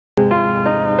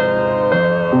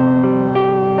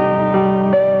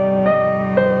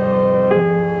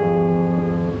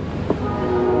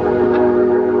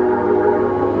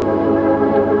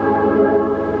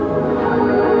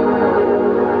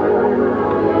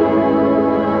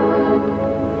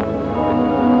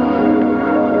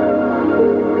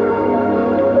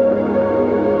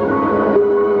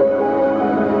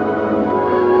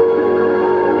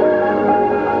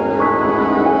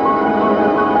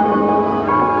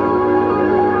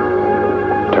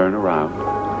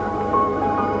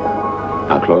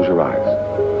Now close your eyes.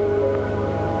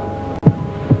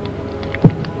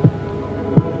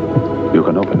 You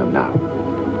can open them now.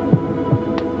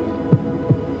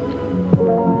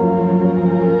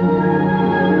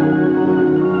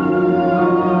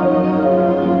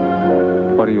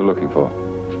 What are you looking for?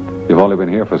 You've only been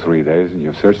here for 3 days and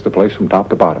you've searched the place from top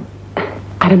to bottom.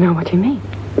 I don't know what you mean.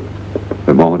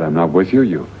 The moment I'm not with you,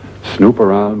 you snoop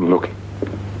around looking.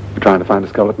 You trying to find a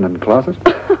skeleton in the closet?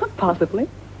 Possibly.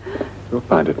 You'll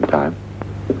find it in time.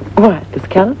 What, the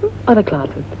skeleton or the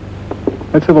closet?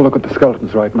 Let's have a look at the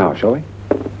skeletons right now, shall we?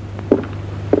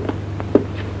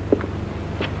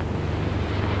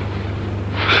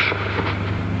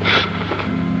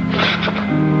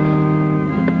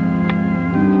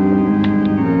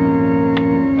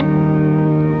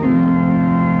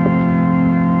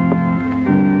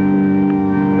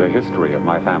 The history of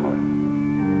my family.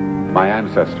 My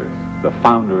ancestors, the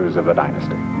founders of the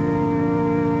dynasty.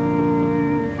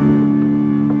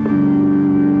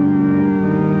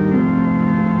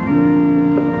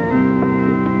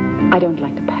 I don't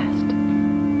like the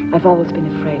past. I've always been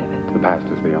afraid of it. The past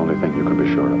is the only thing you can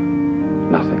be sure of.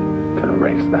 Nothing can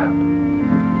erase that.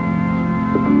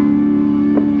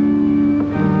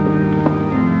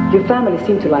 Your family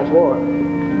seemed to like war.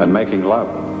 And making love.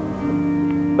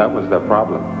 That was their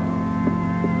problem.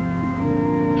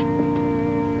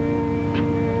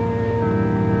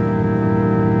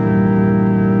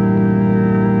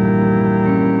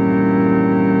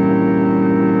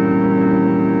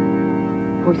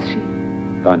 Who's she?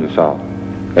 Doña Sol,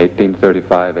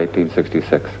 1835,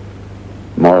 1866.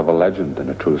 More of a legend than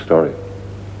a true story.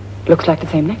 Looks like the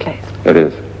same necklace. It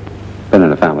is. Been in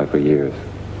the family for years.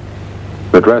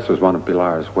 The dress was one of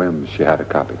Pilar's whims. She had a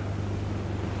copy.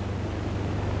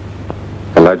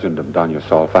 The legend of Doña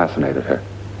Sol fascinated her.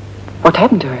 What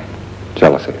happened to her?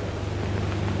 Jealousy.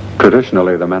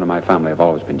 Traditionally, the men of my family have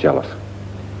always been jealous.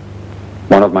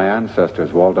 One of my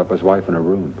ancestors walled up his wife in a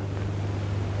room.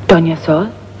 Doña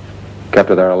Sol? Kept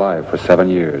her there alive for 7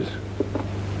 years.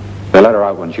 They let her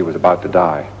out when she was about to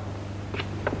die.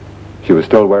 She was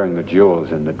still wearing the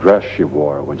jewels in the dress she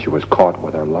wore when she was caught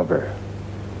with her lover.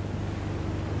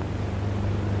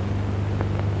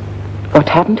 What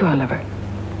happened to her lover?